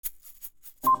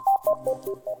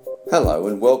Hello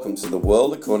and welcome to the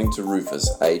world according to Rufus,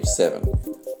 age 7,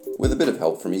 with a bit of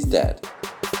help from his dad.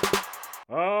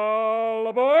 All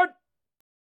aboard!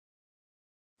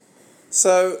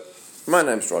 So, my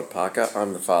name's Rod Parker.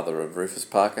 I'm the father of Rufus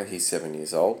Parker. He's 7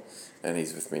 years old and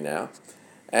he's with me now.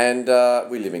 And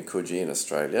we live in Coogee in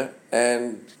Australia.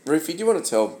 And Rufy, do you want to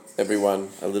tell everyone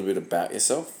a little bit about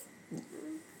yourself?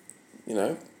 You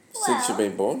know, since you've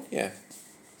been born? Yeah.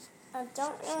 I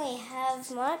don't really have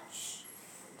much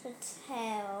to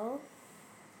tell,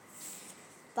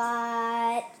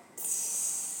 but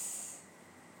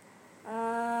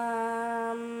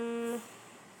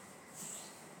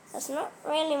there's not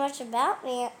really much about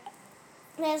me.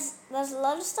 There's a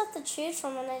lot of stuff to choose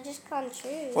from, and I just can't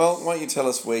choose. Well, why don't you tell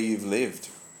us where you've lived?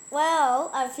 Well,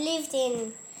 I've lived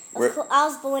in. I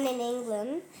was born in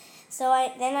England, so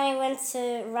then I went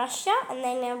to Russia, and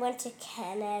then I went to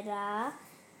Canada.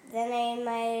 Then I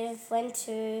might have went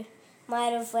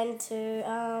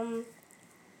to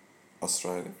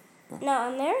Australia?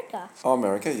 No, America. Oh,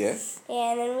 America, yeah.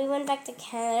 Yeah, and then we went back to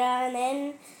Canada, and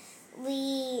then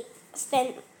we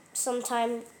spent some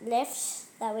time left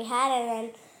that we had, and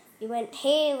then we went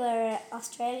here where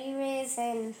Australia is,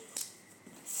 and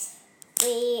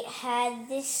we had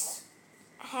this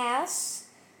house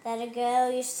that a girl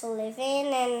used to live in,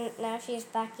 and now she's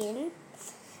back in.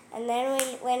 And then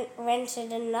we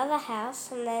rented another house,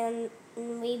 and then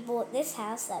we bought this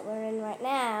house that we're in right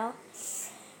now.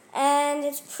 And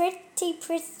it's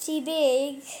pretty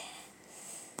big.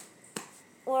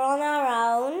 We're on our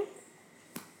own.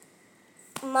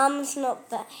 Mum's not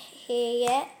back here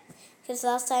yet, because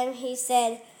last time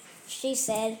she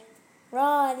said,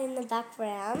 Rod in the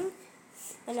background.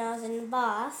 When I was in the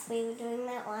bath, we were doing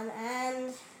that one.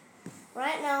 And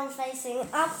right now I'm facing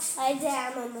upside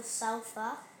down on the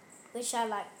sofa, which I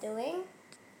like doing.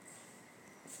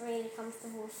 It's really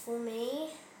comfortable for me.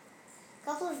 A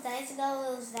couple of days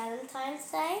ago it was Valentine's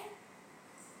Day,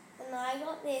 and I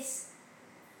got this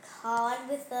card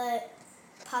with a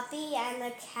puppy and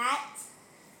a cat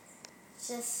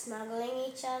just snuggling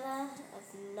each other. I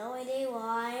have no idea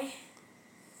why.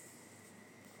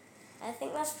 I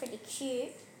think that's pretty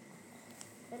cute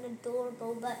and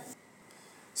adorable, but...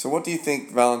 So what do you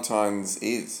think Valentine's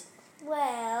is?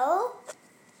 Well,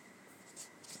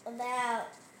 about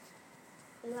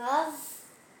love,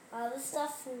 other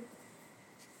stuff, and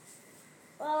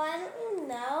well, I don't really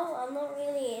know. I'm not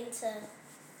really into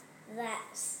that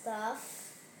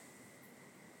stuff.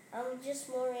 I'm just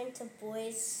more into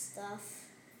boys' stuff.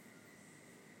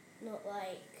 Not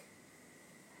like...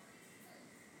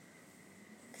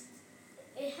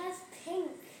 It has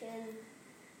pink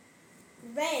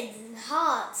and red and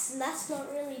hearts, and that's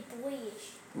not really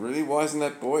boyish. Really? Why isn't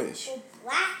that boyish? Well,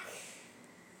 black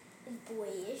is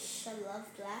boyish. I love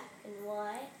black and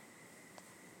white.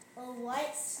 Well,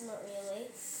 white's not really.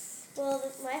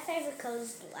 Well, my favourite colour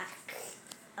is black.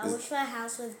 I wish my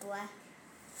house was black.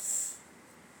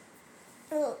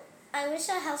 Well, I wish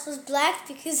our house was black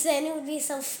because then it would be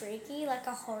so freaky, like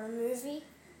a horror movie.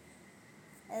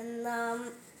 And,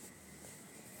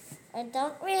 I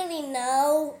don't really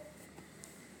know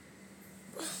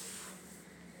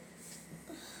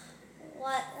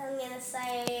what I'm going to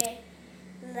say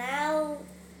now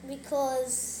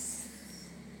because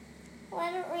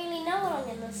I don't really know what I'm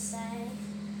going to say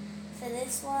for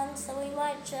this one, so we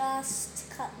might just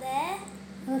cut there.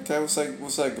 Okay, we'll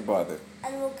say goodbye then.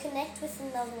 And we'll connect with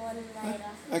another one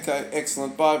later. Okay,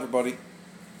 excellent. Bye, everybody.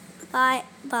 Bye,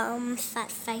 bum,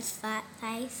 fat face, fat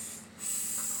face.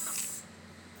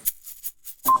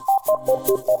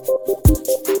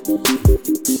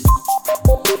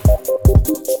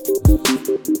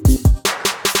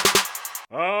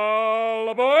 All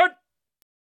aboard!